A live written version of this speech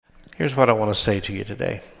Here's what I want to say to you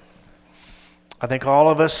today. I think all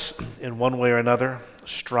of us, in one way or another,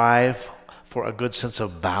 strive for a good sense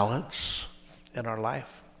of balance in our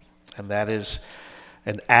life. And that is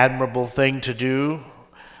an admirable thing to do,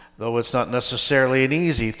 though it's not necessarily an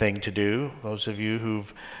easy thing to do. Those of you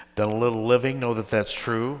who've done a little living know that that's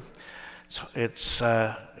true. It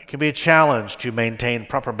can be a challenge to maintain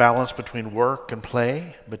proper balance between work and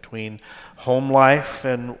play, between home life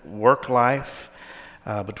and work life,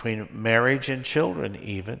 between marriage and children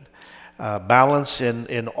even. Balance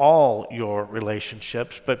in all your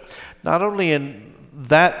relationships, but not only in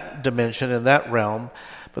that dimension, in that realm,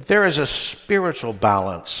 but there is a spiritual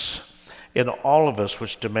balance in all of us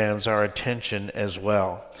which demands our attention as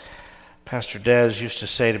well. Pastor Des used to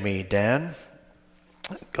say to me, Dan,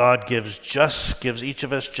 God gives each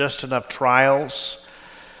of us just enough trials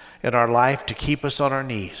in our life to keep us on our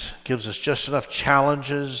knees. Gives us just enough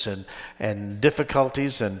challenges and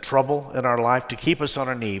difficulties and trouble in our life to keep us on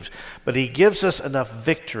our knees. But he gives us enough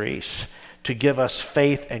victories to give us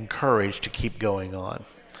faith and courage to keep going on.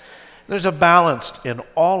 There's a balance in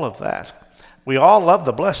all of that. We all love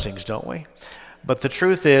the blessings, don't we? But the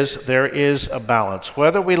truth is, there is a balance.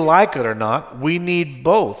 Whether we like it or not, we need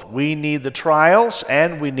both. We need the trials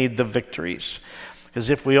and we need the victories. Because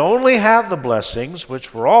if we only have the blessings,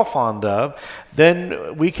 which we're all fond of,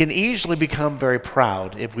 then we can easily become very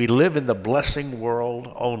proud if we live in the blessing world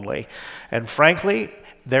only. And frankly,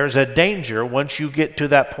 there's a danger once you get to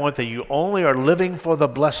that point that you only are living for the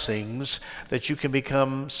blessings that you can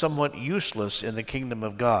become somewhat useless in the kingdom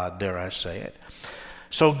of God, dare I say it.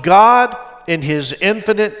 So God, in his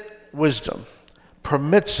infinite wisdom,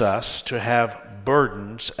 permits us to have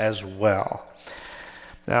burdens as well.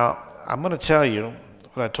 Now, I'm going to tell you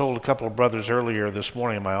what I told a couple of brothers earlier this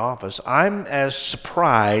morning in my office. I'm as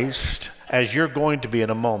surprised as you're going to be in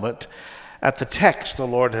a moment at the text the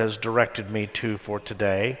Lord has directed me to for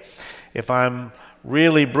today. If I'm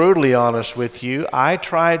really brutally honest with you, I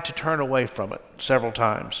tried to turn away from it several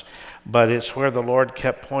times, but it's where the Lord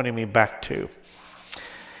kept pointing me back to.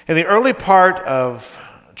 In the early part of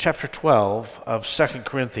chapter 12 of 2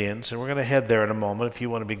 Corinthians, and we're going to head there in a moment if you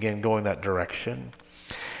want to begin going that direction.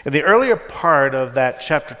 In the earlier part of that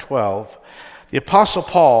chapter 12, the Apostle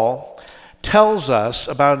Paul tells us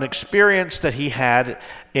about an experience that he had,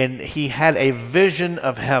 and he had a vision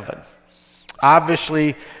of heaven. Obviously,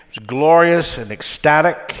 it was glorious and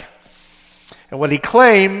ecstatic. And what he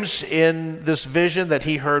claims in this vision, that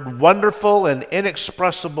he heard wonderful and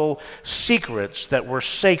inexpressible secrets that were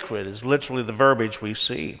sacred, is literally the verbiage we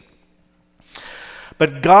see.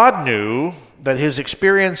 But God knew that his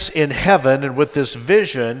experience in heaven and with this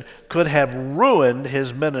vision could have ruined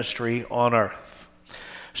his ministry on earth.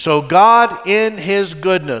 So God, in his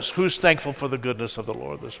goodness, who's thankful for the goodness of the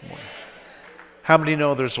Lord this morning? How many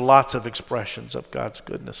know there's lots of expressions of God's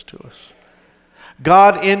goodness to us?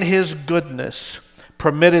 God, in his goodness,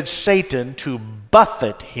 permitted Satan to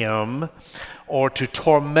buffet him or to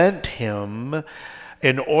torment him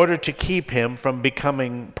in order to keep him from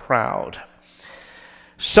becoming proud.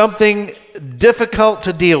 Something difficult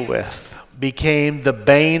to deal with became the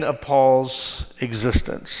bane of Paul's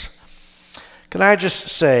existence. Can I just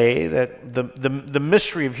say that the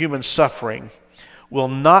mystery of human suffering will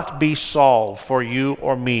not be solved for you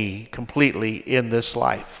or me completely in this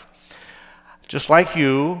life. Just like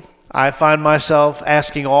you, I find myself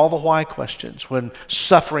asking all the why questions when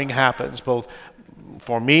suffering happens, both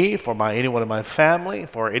for me, for anyone in my family,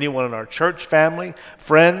 for anyone in our church family,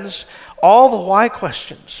 friends, all the why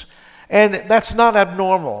questions. And that's not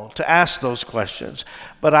abnormal to ask those questions.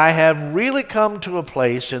 But I have really come to a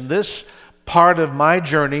place in this part of my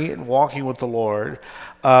journey in walking with the Lord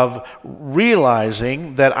of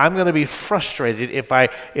realizing that I'm going to be frustrated if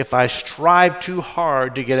I strive too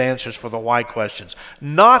hard to get answers for the why questions.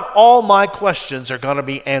 Not all my questions are going to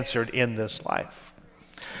be answered in this life.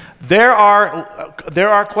 There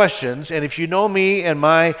are questions, and if you know me and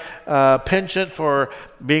my penchant for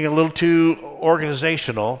being a little too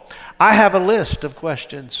organizational, I have a list of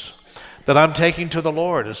questions that I'm taking to the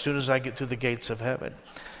Lord as soon as I get to the gates of heaven.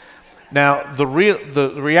 Now, the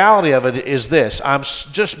reality of it is this. I'm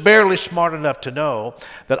just barely smart enough to know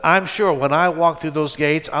that I'm sure when I walk through those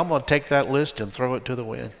gates, I'm going to take that list and throw it to the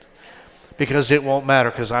wind. Because it won't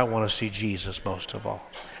matter, because I want to see Jesus most of all.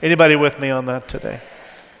 Anybody with me on that today?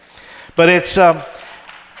 But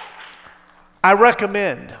I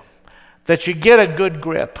recommend that you get a good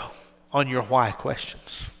grip on your why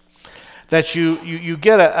questions. that you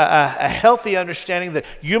get a healthy understanding that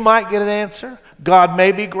you might get an answer. God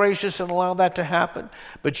may be gracious and allow that to happen,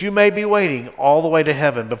 but you may be waiting all the way to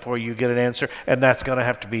heaven before you get an answer, and that's going to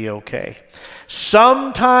have to be okay.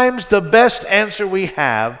 Sometimes the best answer we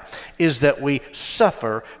have is that we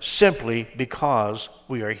suffer simply because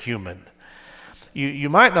we are human. You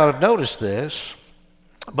might not have noticed this,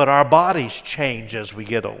 but our bodies change as we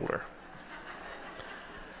get older.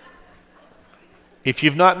 If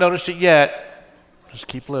you've not noticed it yet, just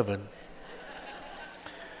keep living.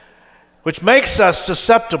 Which makes us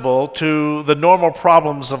susceptible to the normal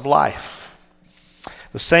problems of life.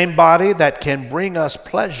 The same body that can bring us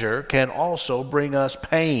pleasure can also bring us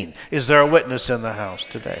pain. Is there a witness in the house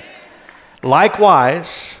today?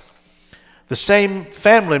 Likewise, the same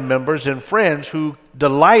family members and friends who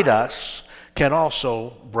delight us can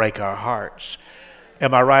also break our hearts.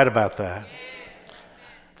 Am I right about that?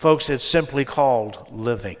 Folks, it's simply called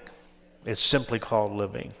living. It's simply called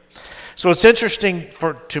living. So it's interesting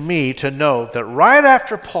to me to note that right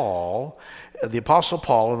after Paul, the Apostle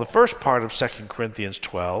Paul, in the first part of 2 Corinthians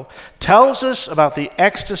 12, tells us about the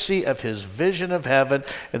ecstasy of his vision of heaven.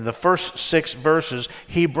 In the first 6 verses,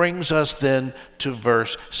 he brings us then to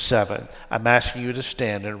verse 7. I'm asking you to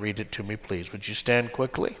stand and read it to me, please. Would you stand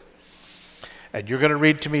quickly? And you're going to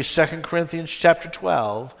read to me 2 Corinthians chapter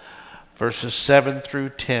 12, verses 7 through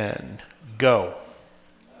 10. Go.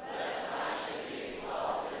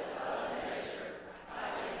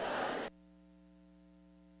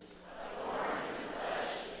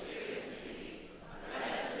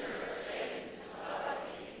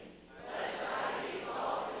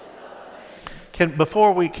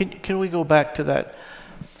 Can we go back to that?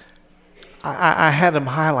 I had him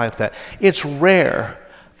highlight that. It's rare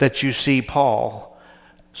that you see Paul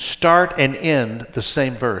start and end the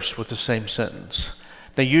same verse with the same sentence.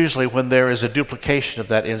 Now, usually when there is a duplication of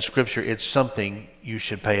that in Scripture, it's something you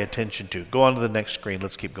should pay attention to. Go on to the next screen.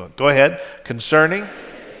 Let's keep going. Go ahead. Concerning.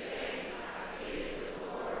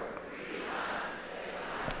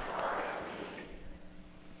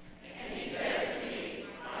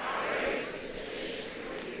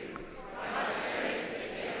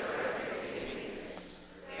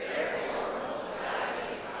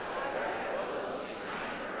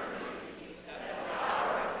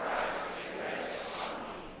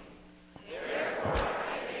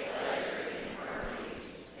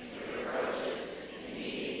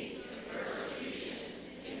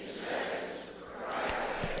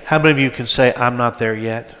 How many of you can say, I'm not there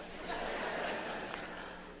yet?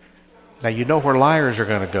 Now, you know where liars are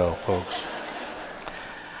going to go, folks.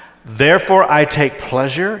 Therefore, I take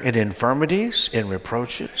pleasure in infirmities, in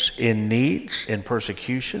reproaches, in needs, in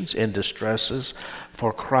persecutions, in distresses,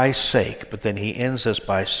 for Christ's sake. But then he ends this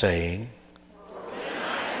by saying,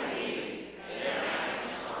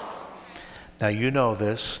 now you know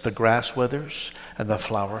this, the grass withers and the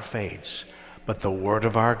flower fades, but the word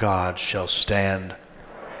of our God shall stand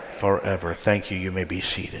forever. Thank you. You may be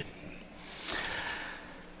seated.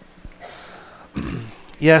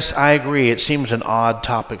 Yes, I agree. It seems an odd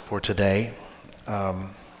topic for today.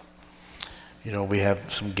 We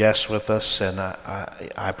have some guests with us, and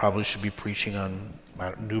I probably should be preaching on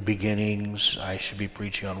new beginnings. I should be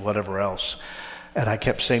preaching on whatever else. And I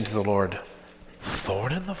kept saying to the Lord,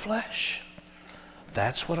 thorn in the flesh?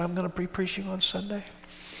 That's what I'm going to be preaching on Sunday?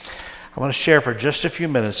 I want to share for just a few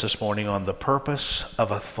minutes this morning on the purpose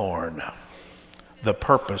of a thorn. The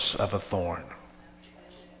purpose of a thorn.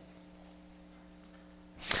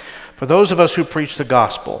 For those of us who preach the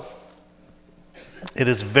gospel, it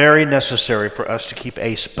is very necessary for us to keep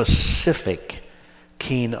a specific,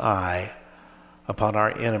 keen eye upon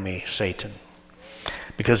our enemy, Satan.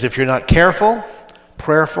 Because if you're not careful,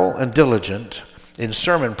 prayerful, and diligent in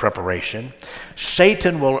sermon preparation,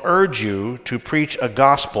 Satan will urge you to preach a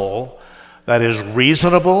gospel that is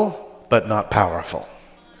reasonable but not powerful.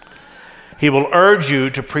 He will urge you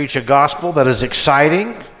to preach a gospel that is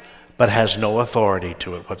exciting but has no authority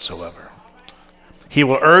to it whatsoever. He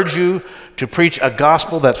will urge you to preach a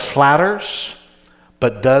gospel that flatters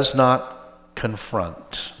but does not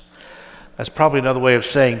confront. That's probably another way of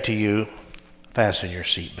saying to you, fasten your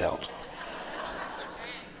seatbelt.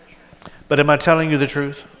 But am I telling you the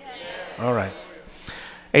truth? Yes. All right.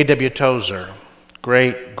 A.W. Tozer,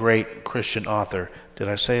 great Christian author. Did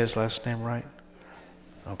I say his last name right?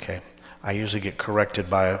 Okay. I usually get corrected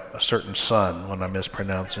by a certain son when I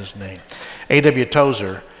mispronounce his name. A.W.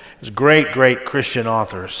 Tozer, this great Christian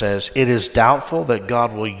author, says, it is doubtful that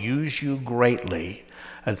God will use you greatly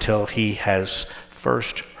until he has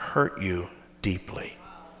first hurt you deeply.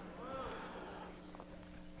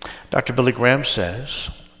 Dr. Billy Graham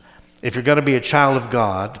says, if you're going to be a child of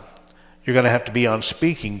God, You're going to have to be on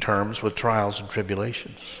speaking terms with trials and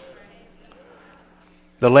tribulations.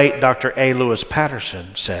 The late Dr. A. Lewis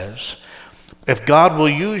Patterson says, if God will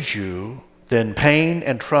use you, then pain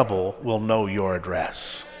and trouble will know your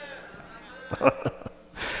address.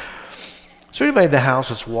 So anybody in the house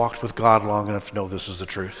that's walked with God long enough to know this is the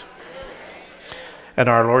truth? And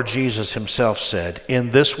our Lord Jesus himself said,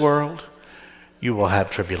 in this world you will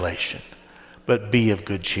have tribulation, but be of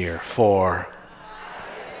good cheer, for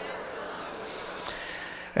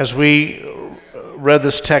as we read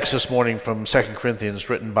this text this morning from 2 Corinthians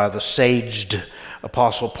written by the saged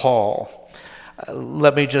Apostle Paul,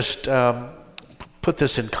 let me just put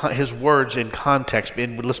this in his words in context,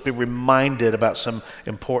 and let's be reminded about some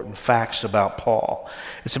important facts about Paul.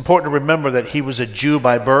 It's important to remember that he was a Jew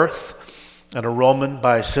by birth and a Roman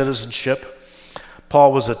by citizenship.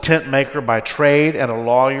 Paul was a tent maker by trade and a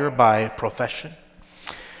lawyer by profession.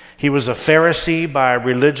 He was a Pharisee by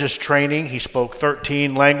religious training. He spoke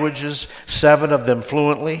 13 languages, 7 of them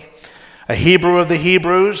fluently. A Hebrew of the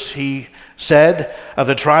Hebrews, he said, of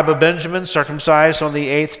the tribe of Benjamin, circumcised on the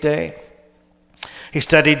 8th day. He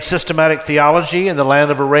studied systematic theology in the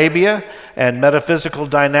land of Arabia and metaphysical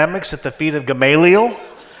dynamics at the feet of Gamaliel.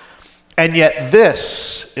 And yet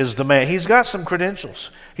this is the man. He's got some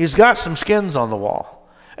credentials. He's got some skins on the wall.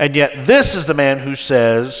 And yet this is the man who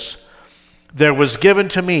says, there was given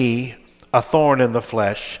to me a thorn in the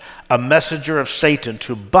flesh, a messenger of Satan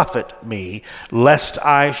to buffet me, lest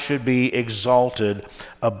I should be exalted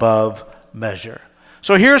above measure.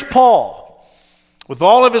 So here's Paul with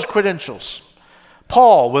all of his credentials.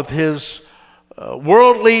 Paul with his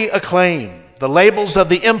worldly acclaim. The labels of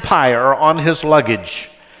the empire are on his luggage.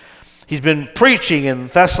 He's been preaching in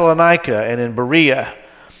Thessalonica and in Berea.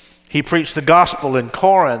 He preached the gospel in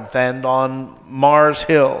Corinth and on Mars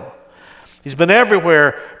Hill. He's been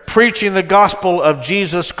everywhere preaching the gospel of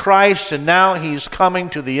Jesus Christ, and now he's coming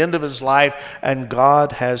to the end of his life, and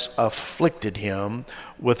God has afflicted him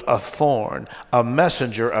with a thorn, a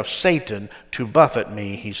messenger of Satan to buffet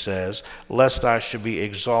me, he says, lest I should be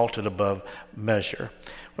exalted above measure.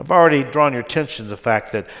 I've already drawn your attention to the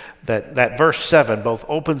fact that verse 7 both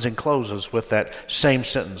opens and closes with that same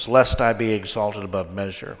sentence, lest I be exalted above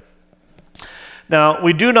measure. Now,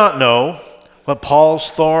 we do not know what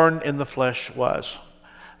Paul's thorn in the flesh was.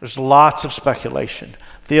 There's lots of speculation.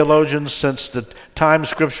 Theologians, since the time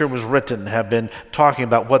Scripture was written, have been talking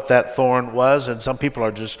about what that thorn was, and some people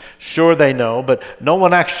are just sure they know, but no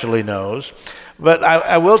one actually knows. But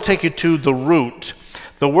I will take you to the root.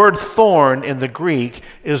 The word thorn in the Greek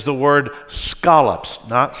is the word scallops,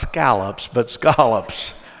 not scallops, but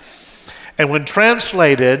scallops. And when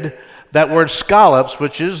translated, that word scallops,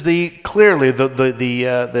 which is clearly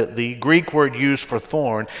the Greek word used for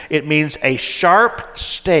thorn, it means a sharp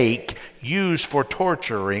stake used for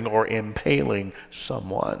torturing or impaling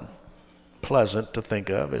someone. Pleasant to think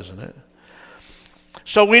of, isn't it?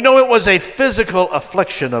 So we know it was a physical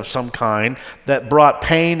affliction of some kind that brought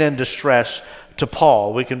pain and distress to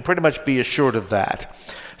Paul. We can pretty much be assured of that.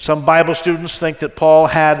 Some Bible students think that Paul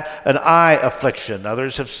had an eye affliction.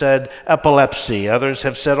 Others have said epilepsy. Others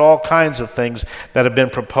have said all kinds of things that have been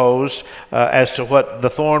proposed as to what the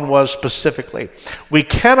thorn was specifically. We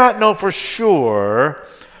cannot know for sure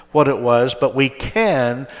what it was, but we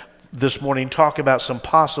can this morning talk about some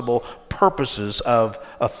possible purposes of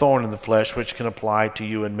a thorn in the flesh which can apply to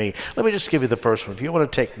you and me. Let me just give you the first one. If you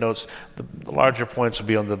want to take notes, the larger points will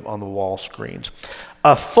be on the wall screens.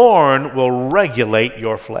 A thorn will regulate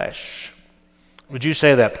your flesh. Would you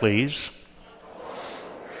say that, please?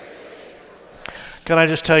 Can I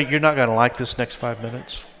just tell you, you're not going to like this next 5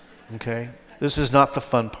 minutes, okay? This is not the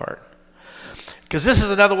fun part. Because this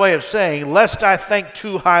is another way of saying, lest I think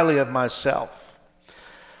too highly of myself,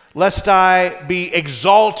 lest I be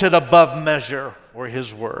exalted above measure, were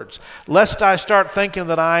his words, lest I start thinking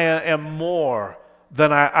that I am more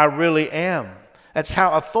than I really am. That's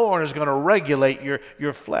how a thorn is going to regulate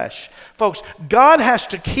your flesh. Folks, God has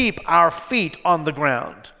to keep our feet on the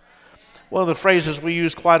ground. One of the phrases we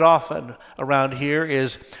use quite often around here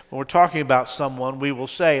is when we're talking about someone, we will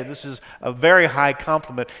say, and this is a very high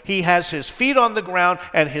compliment, he has his feet on the ground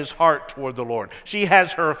and his heart toward the Lord. She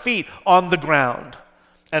has her feet on the ground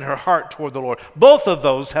and her heart toward the Lord. Both of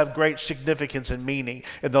those have great significance and meaning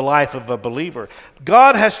in the life of a believer.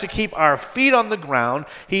 God has to keep our feet on the ground.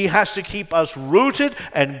 He has to keep us rooted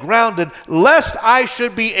and grounded, lest I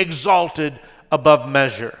should be exalted above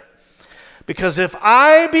measure. Because if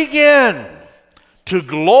I begin to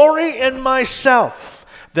glory in myself,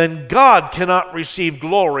 then God cannot receive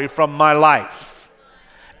glory from my life.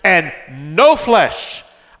 And no flesh,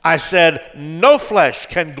 I said, no flesh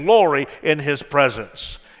can glory in his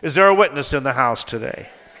presence. Is there a witness in the house today?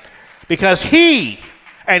 Because He,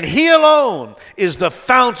 and He alone, is the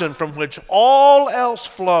fountain from which all else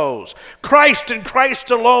flows. Christ and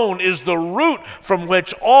Christ alone is the root from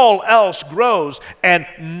which all else grows, and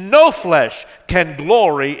no flesh can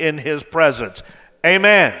glory in His presence.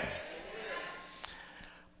 Amen.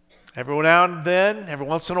 Every now and then, every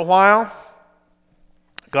once in a while,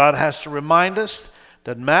 God has to remind us,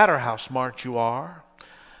 doesn't matter how smart you are,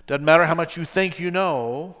 doesn't matter how much you think you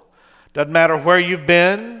know, doesn't matter where you've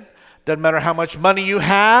been, doesn't matter how much money you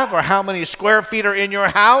have or how many square feet are in your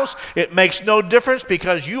house. It makes no difference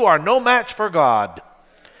because you are no match for God.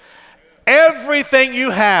 Everything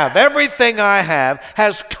you have, everything I have,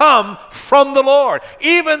 has come from the Lord.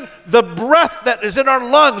 Even the breath that is in our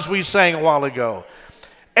lungs, we sang a while ago.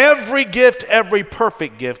 Every gift, every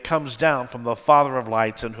perfect gift comes down from the Father of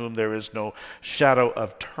lights, in whom there is no shadow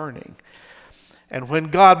of turning. And when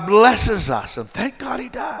God blesses us, and thank God He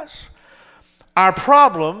does, our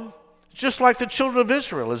problem, just like the children of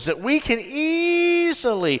Israel, is that we can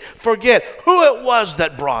easily forget who it was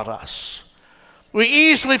that brought us. We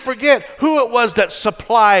easily forget who it was that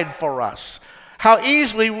supplied for us. How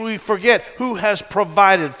easily we forget who has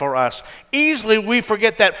provided for us. Easily we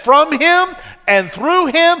forget that from Him and through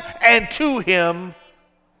Him and to Him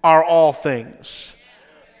are all things.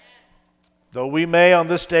 Though we may on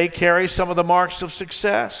this day carry some of the marks of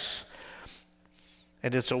success,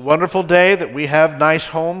 and it's a wonderful day that we have nice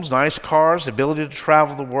homes, nice cars, the ability to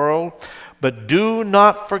travel the world, but do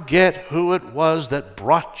not forget who it was that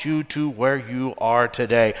brought you to where you are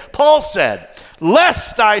today. Paul said,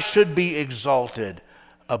 lest I should be exalted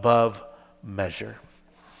above measure.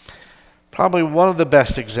 Probably one of the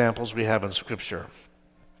best examples we have in Scripture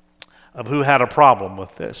of who had a problem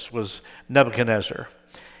with this was Nebuchadnezzar.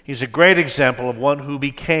 He's a great example of one who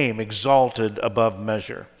became exalted above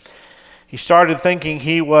measure. He started thinking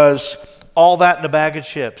he was all that in a bag of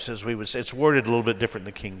chips, as we would say. It's worded a little bit different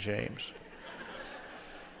than King James.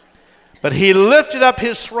 But he lifted up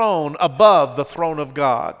his throne above the throne of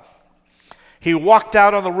God. He walked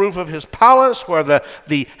out on the roof of his palace where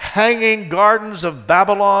the hanging gardens of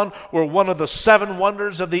Babylon were one of the 7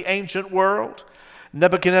 wonders of the ancient world.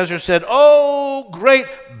 Nebuchadnezzar said, "Oh, great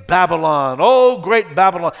Babylon, oh, great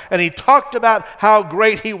Babylon." And he talked about how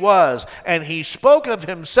great he was. And he spoke of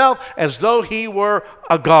himself as though he were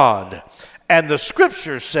a god. And the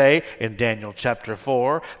scriptures say in Daniel chapter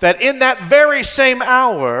 4 that in that very same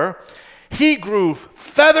hour, he grew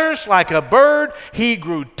feathers like a bird, he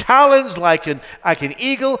grew talons like an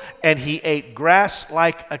eagle, and he ate grass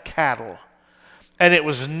like a cattle. And it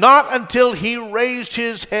was not until he raised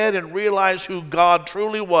his head and realized who God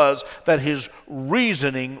truly was that his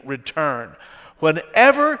reasoning returned.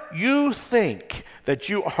 Whenever you think that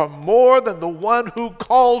you are more than the one who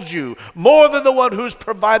called you, more than the one who's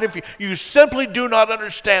provided for you, you simply do not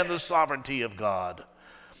understand the sovereignty of God.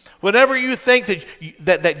 Whenever you think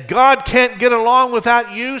that God can't get along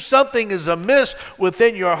without you, something is amiss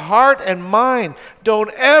within your heart and mind.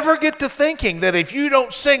 Don't ever get to thinking that if you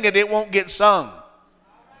don't sing it, it won't get sung.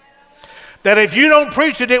 That if you don't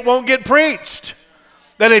preach it, it won't get preached.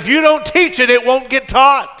 That if you don't teach it, it won't get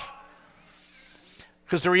taught.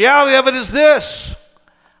 Because the reality of it is this.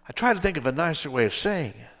 I try to think of a nicer way of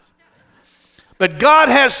saying it. That God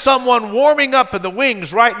has someone warming up in the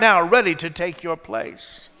wings right now, ready to take your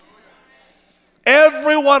place.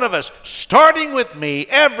 Every one of us, starting with me,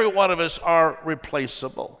 every one of us are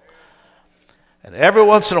replaceable. And every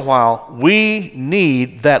once in a while, we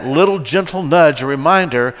need that little gentle nudge, a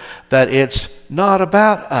reminder that it's not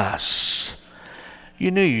about us. You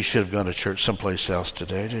knew you should have gone to church someplace else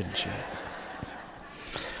today, didn't you?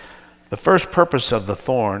 The first purpose of the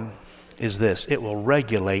thorn is this: it will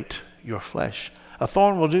regulate your flesh. A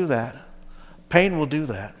thorn will do that. Pain will do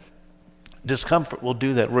that. Discomfort will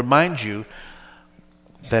do that. Remind you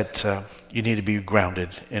that you need to be grounded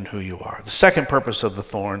in who you are. The second purpose of the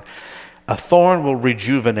thorn: a thorn will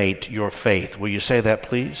rejuvenate your faith. Will you say that,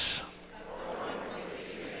 please?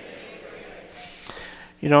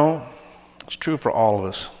 You know, it's true for all of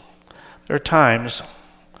us. There are times,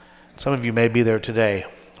 some of you may be there today,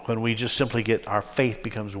 when we just simply our faith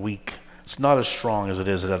becomes weak. It's not as strong as it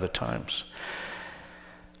is at other times.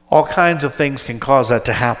 All kinds of things can cause that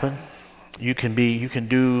to happen. You can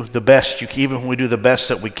do the best, even when we do the best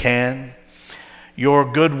that we can. Your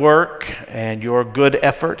good work and your good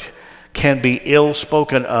effort can be ill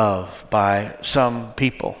spoken of by some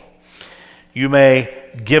people. You may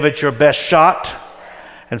give it your best shot,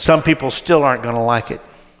 and some people still aren't going to like it.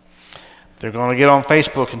 They're going to get on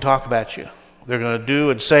Facebook and talk about you. They're going to do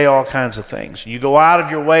and say all kinds of things. You go out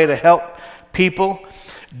of your way to help people.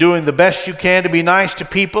 doing the best you can to be nice to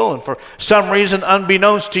people, and for some reason,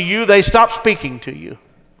 unbeknownst to you, they stop speaking to you.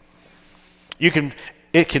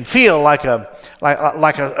 It can feel like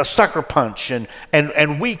a sucker punch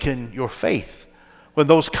and weaken your faith when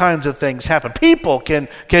those kinds of things happen. People can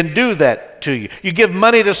do that to you. You give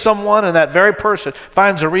money to someone, and that very person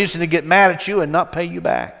finds a reason to get mad at you and not pay you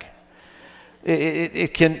back.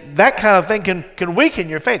 That kind of thing can weaken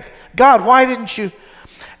your faith. God, why didn't you?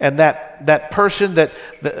 And that person that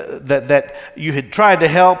you had tried to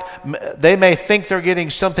help, they may think they're getting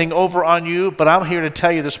something over on you, but I'm here to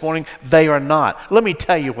tell you this morning, they are not. Let me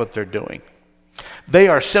tell you what they're doing. They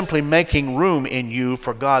are simply making room in you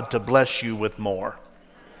for God to bless you with more.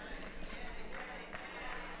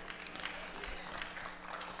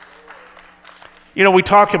 You know, we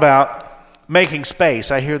talk about making space.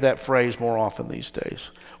 I hear that phrase more often these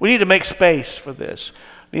days. We need to make space for this.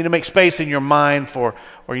 You need to make space in your mind or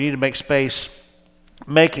you need to make space,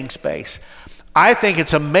 making space. I think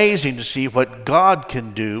it's amazing to see what God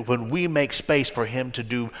can do when we make space for Him to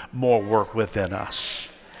do more work within us.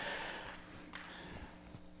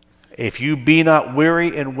 If you be not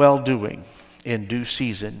weary in well-doing, in due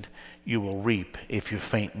season you will reap if you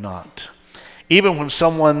faint not. Even when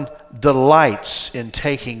someone delights in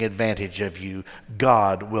taking advantage of you,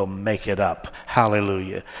 God will make it up.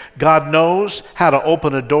 Hallelujah. God knows how to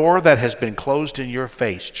open a door that has been closed in your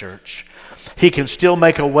face, church. He can still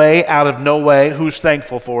make a way out of no way. Who's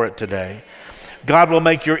thankful for it today? God will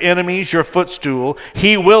make your enemies your footstool.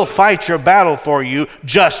 He will fight your battle for you.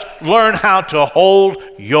 Just learn how to hold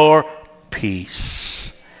your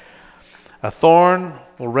peace. A thorn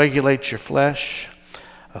will regulate your flesh.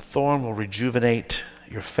 A thorn will rejuvenate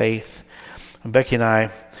your faith. When Becky and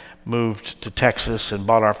I moved to Texas and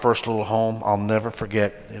bought our first little home, I'll never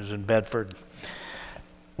forget, it was in Bedford.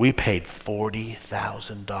 We paid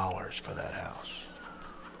 $40,000 for that house.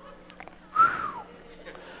 Whew.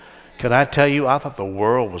 Can I tell you, I thought the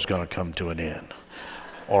world was going to come to an end,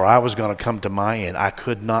 or I was going to come to my end. I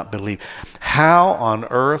could not believe. How on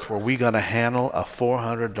earth were we going to handle a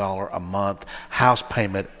 $400 a month house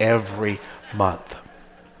payment every month?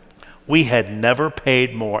 We had never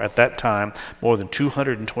paid more at that time, more than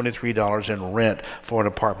 $223 in rent for an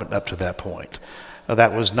apartment up to that point. Now, that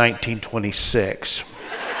was 1926.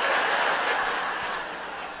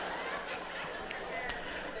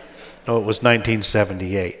 No, it was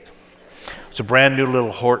 1978. It's a brand new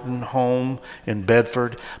little Horton home in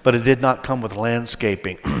Bedford, but it did not come with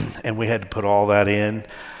landscaping, and we had to put all that in.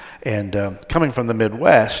 And coming from the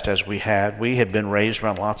Midwest, as we had been raised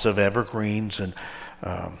around lots of evergreens and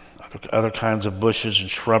other kinds of bushes and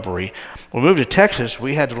shrubbery. When we moved to Texas,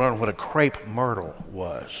 we had to learn what a crepe myrtle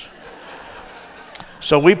was.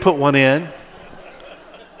 So we put one in.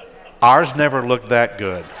 Ours never looked that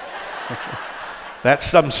good. That's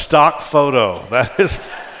some stock photo. That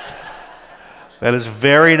is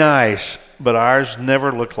very nice, but ours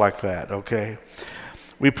never looked like that, okay?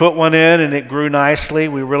 We put one in and it grew nicely.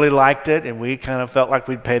 We really liked it, and we kind of felt like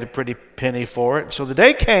we'd paid a pretty penny for it. So the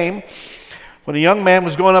day came when a young man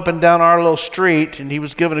was going up and down our little street, and he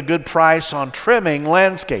was given a good price on trimming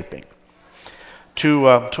landscaping to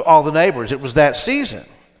all the neighbors. It was that season.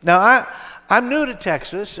 Now, I'm new to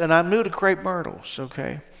Texas, and I'm new to crepe myrtles,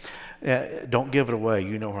 okay? Don't give it away.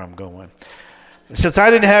 You know where I'm going. Since I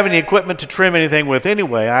didn't have any equipment to trim anything with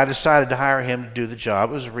anyway, I decided to hire him to do the job.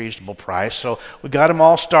 It was a reasonable price. So we got him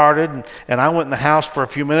all started, and I went in the house for a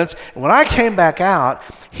few minutes. And when I came back out,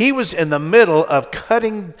 he was in the middle of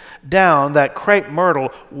cutting down that crepe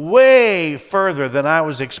myrtle way further than I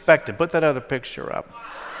was expecting. Put that other picture up.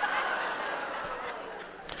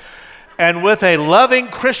 And with a loving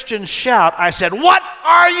Christian shout, I said, "What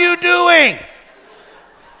are you doing?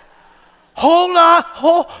 Hold on,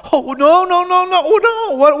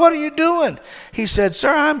 no, what are you doing?" He said, "Sir,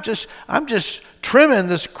 I'm just trimming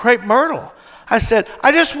this crepe myrtle." I said,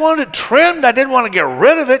 "I just wanted it trimmed. I didn't want to get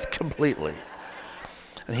rid of it completely."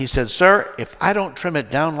 And he said, "Sir, if I don't trim it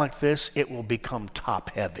down like this, it will become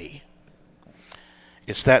top heavy."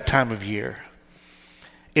 It's that time of year.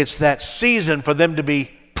 It's that season for them to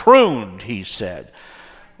be pruned, he said.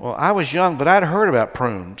 Well, I was young, but I'd heard about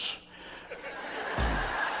prunes.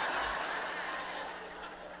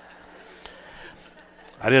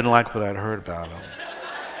 I didn't like what I'd heard about them.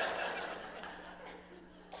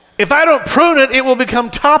 If I don't prune it, it will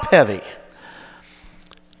become top heavy.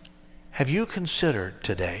 Have you considered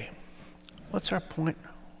today, what's our point?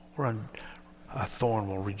 A thorn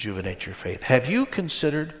will rejuvenate your faith. Have you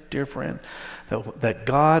considered, dear friend, that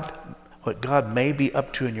God, what God may be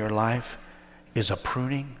up to in your life is a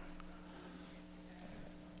pruning,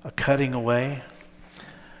 a cutting away?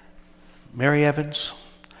 Mary Evans,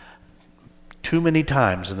 too many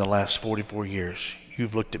times in the last 44 years,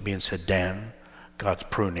 you've looked at me and said, Dan, God's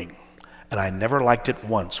pruning. And I never liked it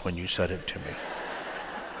once when you said it to me.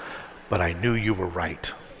 But I knew you were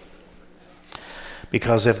right.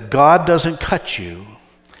 Because if God doesn't cut you,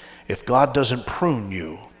 if God doesn't prune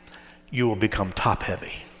you, you will become top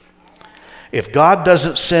heavy. If God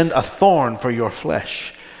doesn't send a thorn for your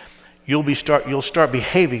flesh, you'll start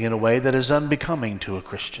behaving in a way that is unbecoming to a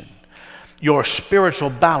Christian. Your spiritual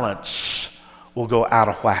balance will go out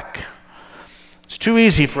of whack. It's too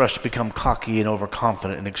easy for us to become cocky and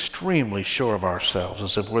overconfident and extremely sure of ourselves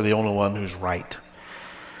as if we're the only one who's right.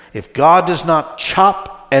 If God does not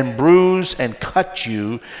chop and bruise and cut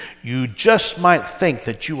you, you just might think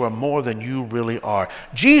that you are more than you really are.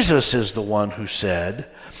 Jesus is the one who said,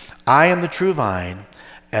 I am the true vine,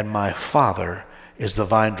 and my Father is the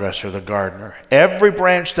vine dresser, the gardener. Every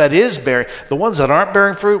branch that is bearing, the ones that aren't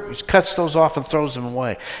bearing fruit, he cuts those off and throws them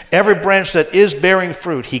away. Every branch that is bearing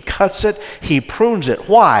fruit, he cuts it, he prunes it.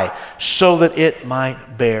 Why? So that it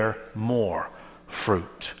might bear more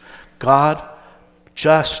fruit. God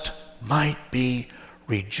just might be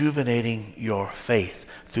rejuvenating your faith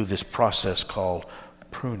through this process called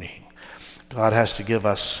pruning. God has to give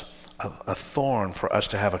us a thorn for us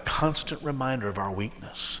to have a constant reminder of our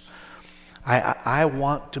weakness. I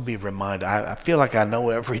want to be reminded. I feel like I know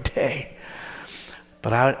every day,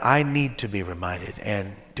 but I need to be reminded.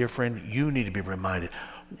 And dear friend, you need to be reminded.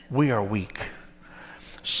 We are weak,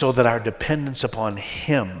 so that our dependence upon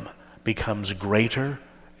Him becomes greater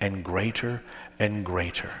and greater and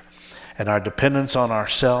greater. And our dependence on our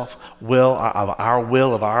will,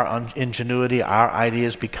 of our ingenuity, our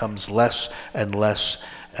ideas becomes less and less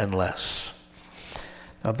and less.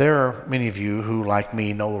 Now, there are many of you who, like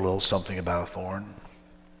me, know a little something about a thorn.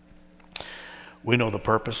 We know the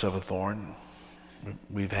purpose of a thorn.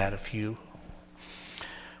 We've had a few.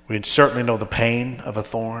 We certainly know the pain of a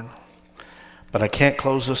thorn. But I can't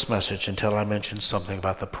close this message until I mention something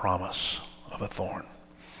about the promise of a thorn.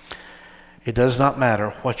 It does not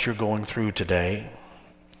matter what you're going through today.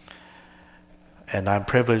 And I'm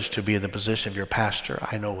privileged to be in the position of your pastor.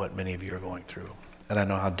 I know what many of you are going through. And I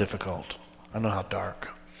know how difficult, I know how dark,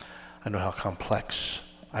 I know how complex,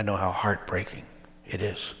 I know how heartbreaking it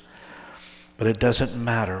is. But it doesn't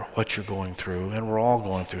matter what you're going through, and we're all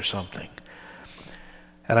going through something.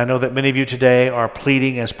 And I know that many of you today are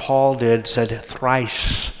pleading, as Paul did, said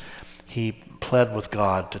thrice he pled with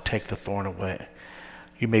God to take the thorn away.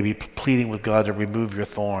 You may be pleading with God to remove your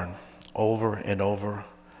thorn over and over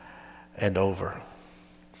and over.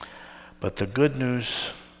 But the good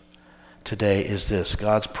news today is this: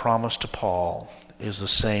 God's promise to Paul is the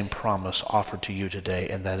same promise offered to you today,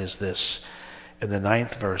 and that is this. In the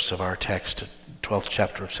 9th verse of our text, 12th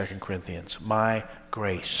chapter of 2 Corinthians, my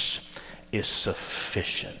grace is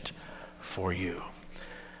sufficient for you.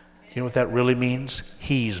 You know what that really means?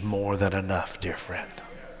 He's more than enough, dear friend.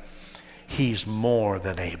 He's more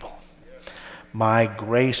than able. My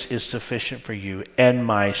grace is sufficient for you, and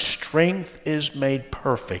my strength is made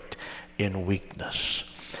perfect in weakness.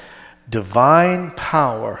 Divine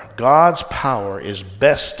power, God's power, is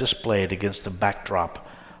best displayed against the backdrop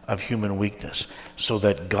of human weakness, so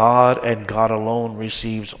that God and God alone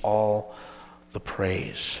receives all the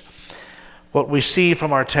praise. What we see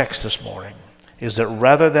from our text this morning is that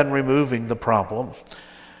rather than removing the problem,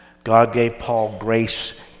 God gave Paul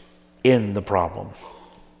grace in the problem.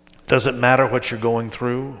 Doesn't matter what you're going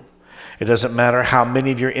through. It doesn't matter how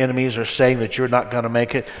many of your enemies are saying that you're not going to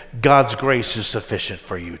make it. God's grace is sufficient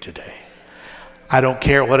for you today. I don't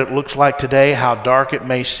care what it looks like today, how dark it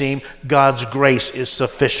may seem. God's grace is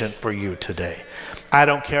sufficient for you today. I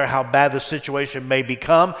don't care how bad the situation may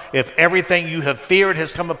become. If everything you have feared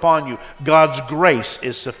has come upon you, God's grace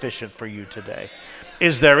is sufficient for you today.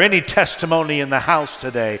 Is there any testimony in the house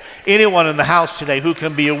today? Anyone in the house today who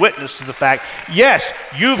can be a witness to the fact, yes,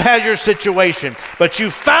 you've had your situation, but you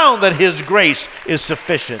found that His grace is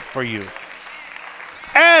sufficient for you,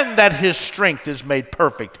 and that His strength is made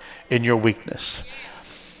perfect in your weakness.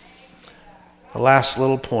 The last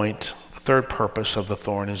little point, the third purpose of the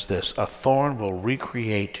thorn is this: a thorn will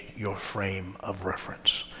recreate your frame of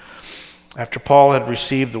reference. After Paul had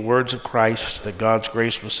received the words of Christ, that God's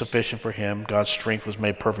grace was sufficient for him, God's strength was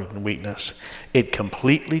made perfect in weakness, it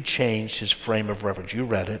completely changed his frame of reference. You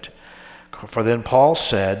read it. For then Paul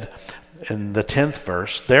said, in the 10th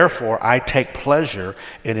verse, therefore I take pleasure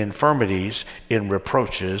in infirmities, in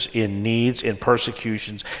reproaches, in needs, in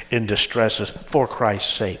persecutions, in distresses, for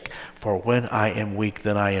Christ's sake. For when I am weak,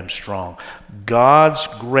 then I am strong. God's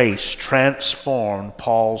grace transformed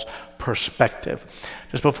Paul's perspective.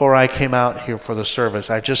 Just before I came out here for the service,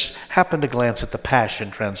 I just happened to glance at the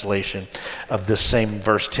Passion Translation of this same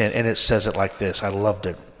verse 10, and it says it like this. I loved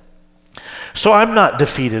it. So I'm not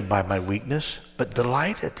defeated by my weakness, but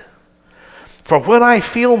delighted. For when I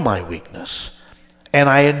feel my weakness and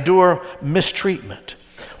I endure mistreatment,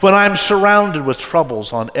 when I'm surrounded with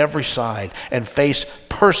troubles on every side and face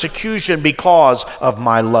persecution because of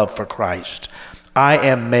my love for Christ, I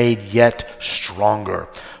am made yet stronger.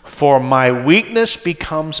 For my weakness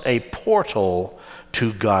becomes a portal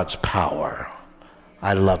to God's power.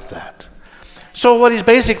 I love that. So what he's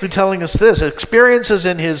basically telling us this, experiences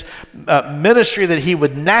in his ministry that he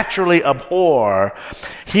would naturally abhor,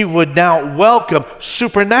 he would now welcome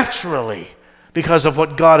supernaturally because of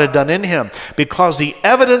what God had done in him. Because the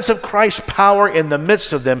evidence of Christ's power in the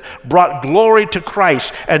midst of them brought glory to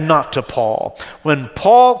Christ and not to Paul. When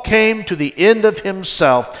Paul came to the end of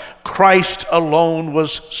himself, Christ alone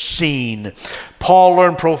was seen. Paul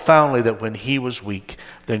learned profoundly that when he was weak,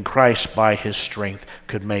 then Christ by his strength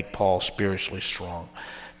could make Paul spiritually strong.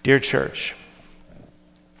 Dear church,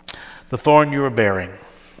 the thorn you are bearing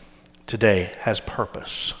today has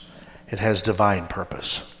purpose. It has divine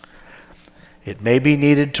purpose. It may be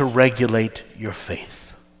needed to regulate your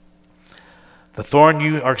faith. The thorn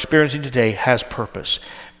you are experiencing today has purpose.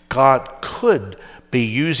 God could be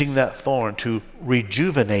using that thorn to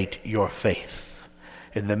rejuvenate your faith.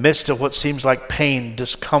 In the midst of what seems like pain,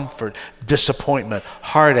 discomfort, disappointment,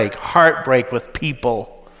 heartache, heartbreak with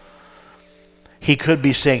people, he could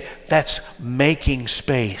be saying, that's making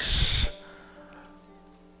space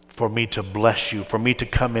for me to bless you, for me to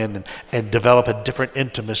come in and develop a different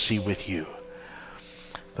intimacy with you.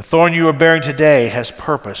 The thorn you are bearing today has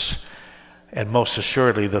purpose, and most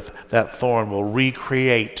assuredly that thorn will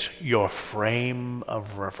recreate your frame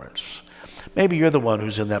of reference. Maybe you're the one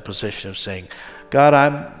who's in that position of saying, God,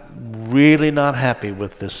 I'm really not happy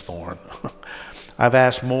with this thorn. I've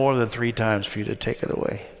asked more than 3 times for you to take it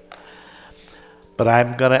away. But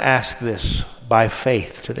I'm going to ask this by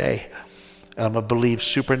faith today, and I'm going to believe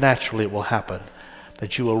supernaturally it will happen,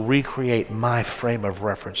 that you will recreate my frame of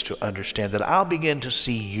reference to understand that I'll begin to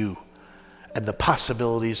see you and the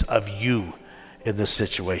possibilities of you in this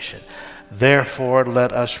situation. Therefore,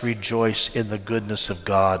 let us rejoice in the goodness of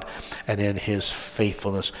God and in his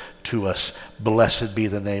faithfulness to us. Blessed be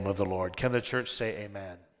the name of the Lord. Can the church say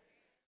amen?